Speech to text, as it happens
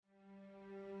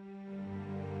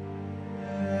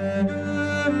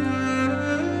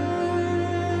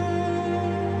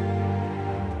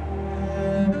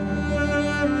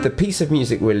The piece of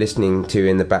music we're listening to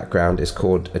in the background is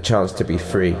called A Chance to Be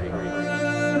Free.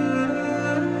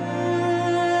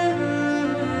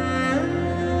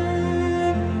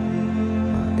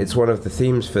 It's one of the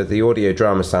themes for the audio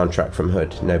drama soundtrack from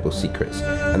Hood, Noble Secrets,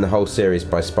 and the whole series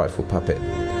by Spiteful Puppet.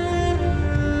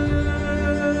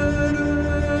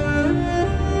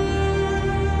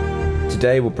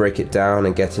 Today we'll break it down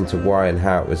and get into why and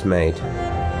how it was made.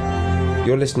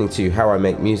 You're listening to How I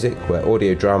Make Music, where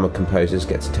audio drama composers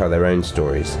get to tell their own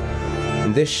stories.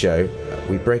 In this show,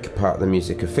 we break apart the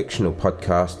music of fictional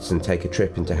podcasts and take a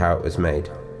trip into how it was made.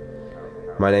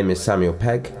 My name is Samuel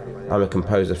Pegg. I'm a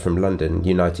composer from London,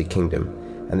 United Kingdom,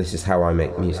 and this is How I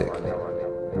Make Music.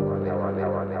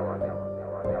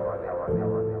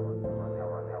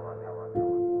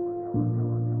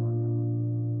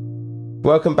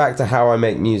 Welcome back to How I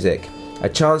Make Music, a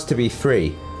chance to be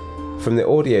free. From the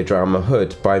audio drama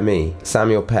Hood by me,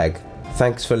 Samuel Pegg.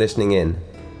 Thanks for listening in.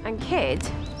 And kid,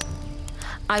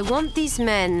 I want these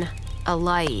men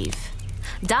alive.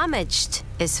 Damaged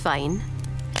is fine,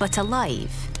 but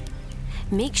alive.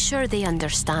 Make sure they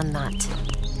understand that.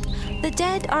 The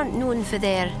dead aren't known for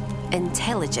their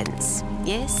intelligence,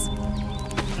 yes?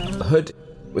 Hood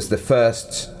was the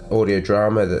first audio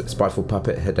drama that Spiteful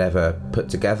Puppet had ever put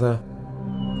together.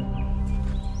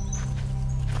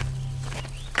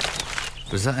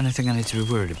 Was that anything I need to be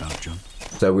worried about, John?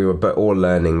 So we were all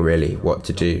learning, really, what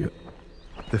to do.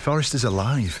 The forest is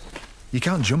alive. You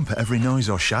can't jump at every noise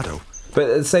or shadow. But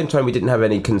at the same time, we didn't have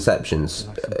any conceptions,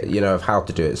 of how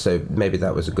to do it, so maybe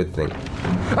that was a good thing.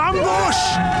 Ambush!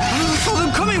 I saw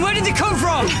them coming! Where did they come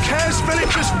from? Who cares, Philip?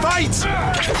 Just fight!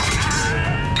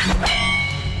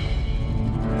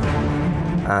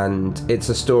 And it's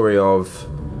a story of,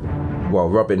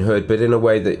 Robin Hood, but in a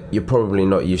way that you're probably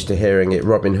not used to hearing it.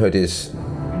 Robin Hood is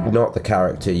not the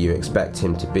character you expect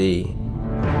him to be.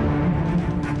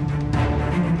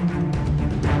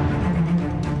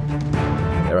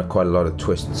 There are quite a lot of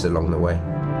twists along the way.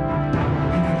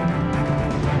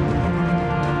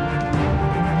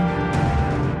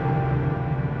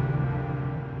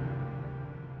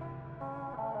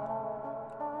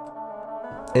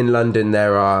 In London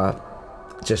there are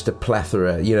just a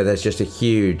plethora, there's just a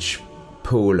huge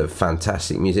pool of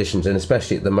fantastic musicians, and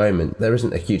especially at the moment there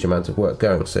isn't a huge amount of work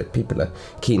going, so people are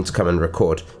keen to come and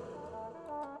record.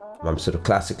 I'm sort of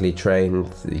classically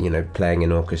trained, playing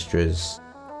in orchestras.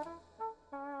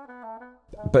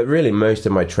 But really most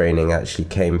of my training actually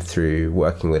came through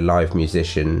working with live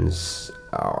musicians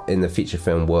in the feature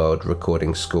film world,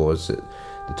 recording scores at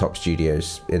the top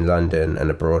studios in London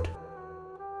and abroad.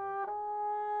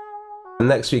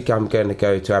 Next week I'm going to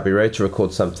go to Abbey Road to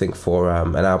record something for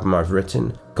an album I've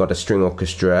written. Got a string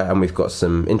orchestra, and we've got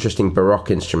some interesting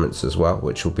Baroque instruments as well,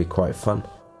 which will be quite fun.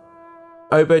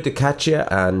 Oboe da caccia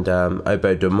and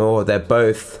oboe d'amore, they're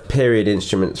both period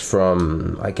instruments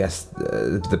from, I guess,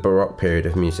 the Baroque period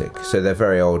of music. So they're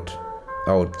very old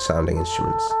sounding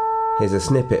instruments. Here's a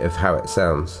snippet of how it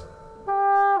sounds.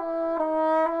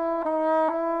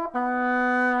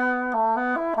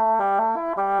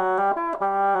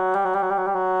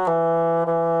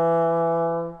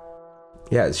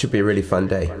 Yeah, it should be a really fun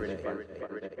day.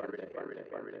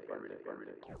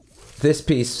 This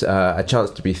piece, A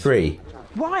Chance to Be Free.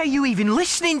 Why are you even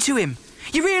listening to him?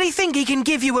 You really think he can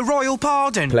give you a royal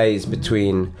pardon? Plays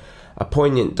between a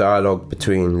poignant dialogue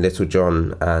between Little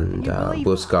John and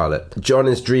Will Scarlet. John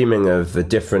is dreaming of a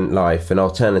different life, an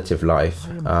alternative life,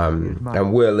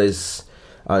 and Will is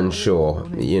unsure.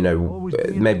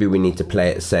 Maybe we need to play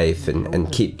it safe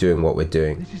and keep doing what we're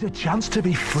doing. This is a chance to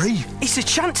be free. It's a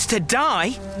chance to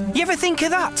die? You ever think of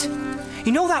that?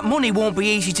 You know that money won't be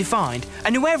easy to find,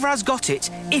 and whoever has got it,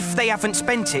 if they haven't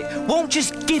spent it, won't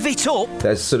just give it up.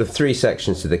 There's sort of 3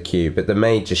 sections to the cue, but the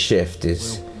major shift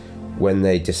is when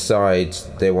they decide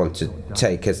they want to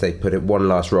take, as they put it, one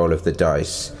last roll of the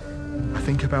dice. I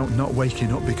think about not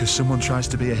waking up because someone tries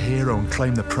to be a hero and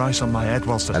claim the price on my head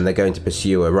whilst And they're going to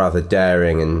pursue a rather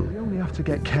daring and to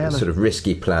get careless. Sort of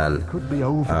risky plan, Could be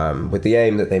over. with the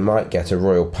aim that they might get a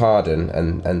royal pardon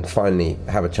and finally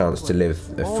have a chance to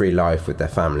live a free life with their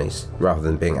families rather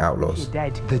than being outlaws.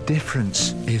 The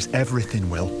difference is everything,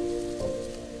 Will.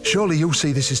 Surely you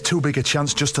see this is too big a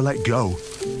chance just to let go.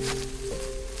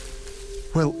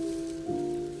 Well,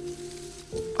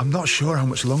 I'm not sure how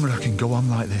much longer I can go on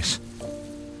like this.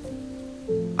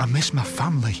 I miss my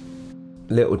family.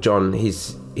 Little John,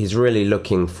 he's really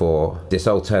looking for this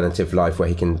alternative life where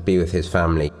he can be with his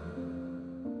family.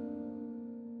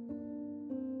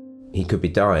 He could be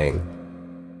dying.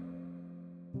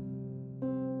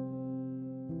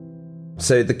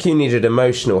 So the cue needed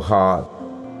emotional heart,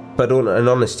 but an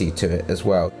honesty to it as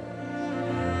well.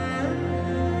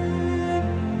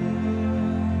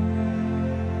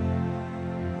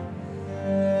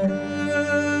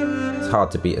 hard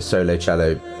to beat a solo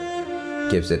cello,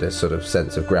 gives it a sort of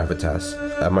sense of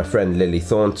gravitas. My friend Lily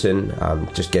Thornton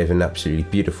just gave an absolutely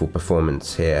beautiful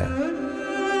performance here.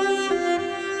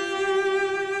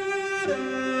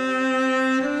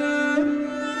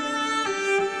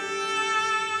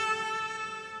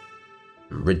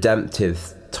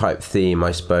 Redemptive type theme,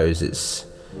 I suppose. It's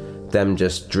them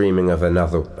just dreaming of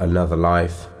another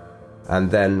life.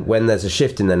 And then when there's a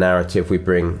shift in the narrative, we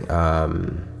bring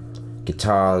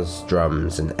guitars,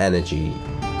 drums and energy.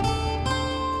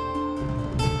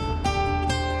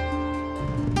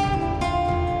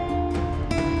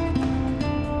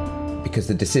 Because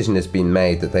the decision has been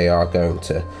made that they are going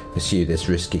to pursue this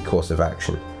risky course of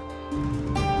action.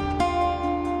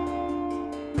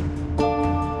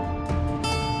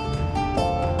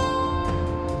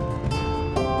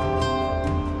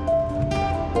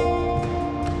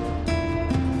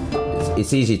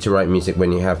 It's easy to write music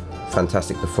when you have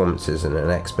fantastic performances and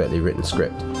an expertly written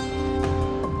script.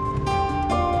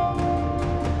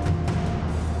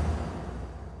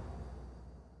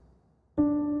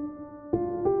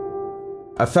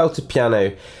 A felter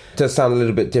piano does sound a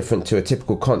little bit different to a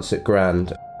typical concert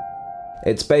grand.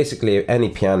 It's basically any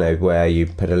piano where you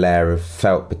put a layer of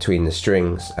felt between the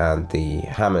strings and the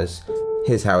hammers.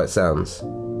 Here's how it sounds.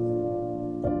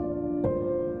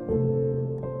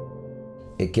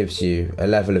 It gives you a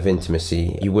level of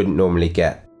intimacy you wouldn't normally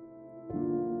get.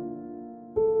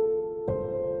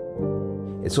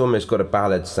 It's almost got a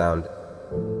ballad sound.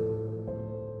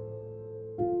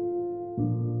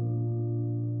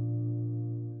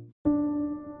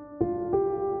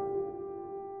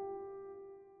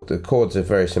 The chords are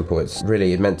very simple. It's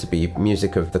really meant to be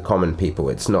music of the common people.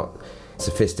 It's not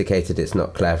sophisticated, it's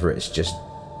not clever, it's just,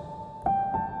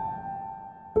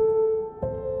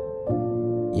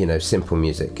 you know, simple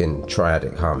music in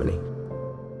triadic harmony.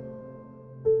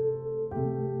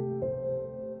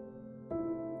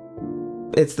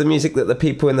 It's the music that the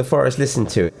people in the forest listen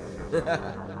to.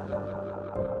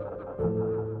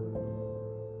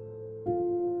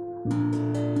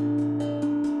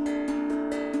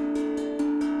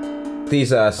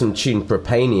 These are some tuned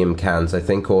propanium cans, I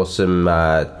think, or some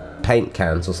paint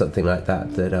cans or something like that.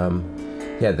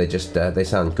 Yeah, they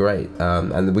sound great.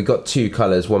 And we got two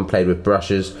colours, one played with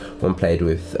brushes, one played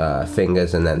with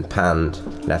fingers, and then panned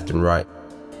left and right.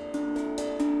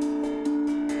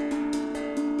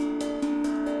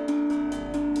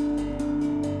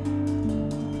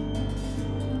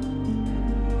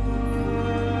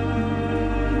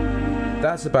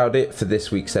 That's about it for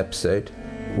this week's episode.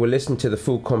 We'll listen to the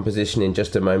full composition in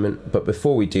just a moment, but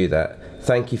before we do that,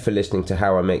 thank you for listening to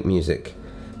How I Make Music.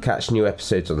 Catch new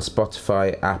episodes on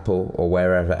Spotify, Apple, or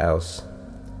wherever else.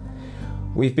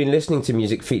 We've been listening to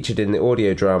music featured in the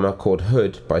audio drama called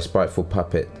Hood by Spiteful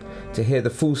Puppet. To hear the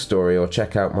full story or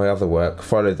check out my other work,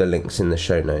 follow the links in the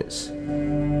show notes.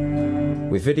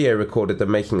 We video recorded the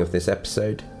making of this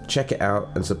episode. Check it out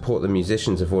and support the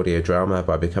musicians of audio drama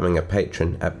by becoming a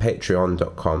patron at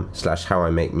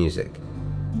patreon.com/howimakemusic.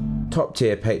 Top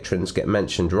tier patrons get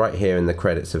mentioned right here in the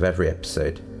credits of every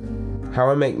episode. How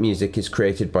I Make Music is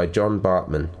created by John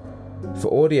Bartman.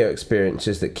 For audio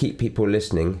experiences that keep people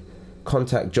listening,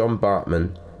 contact John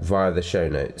Bartman via the show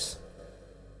notes.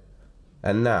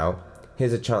 And now,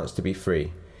 here's a chance to be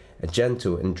free, a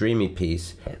gentle and dreamy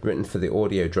piece written for the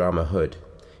audio drama Hood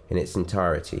in its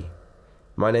entirety.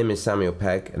 My name is Samuel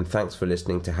Pegg, and thanks for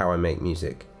listening to How I Make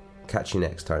Music. Catch you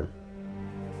next time.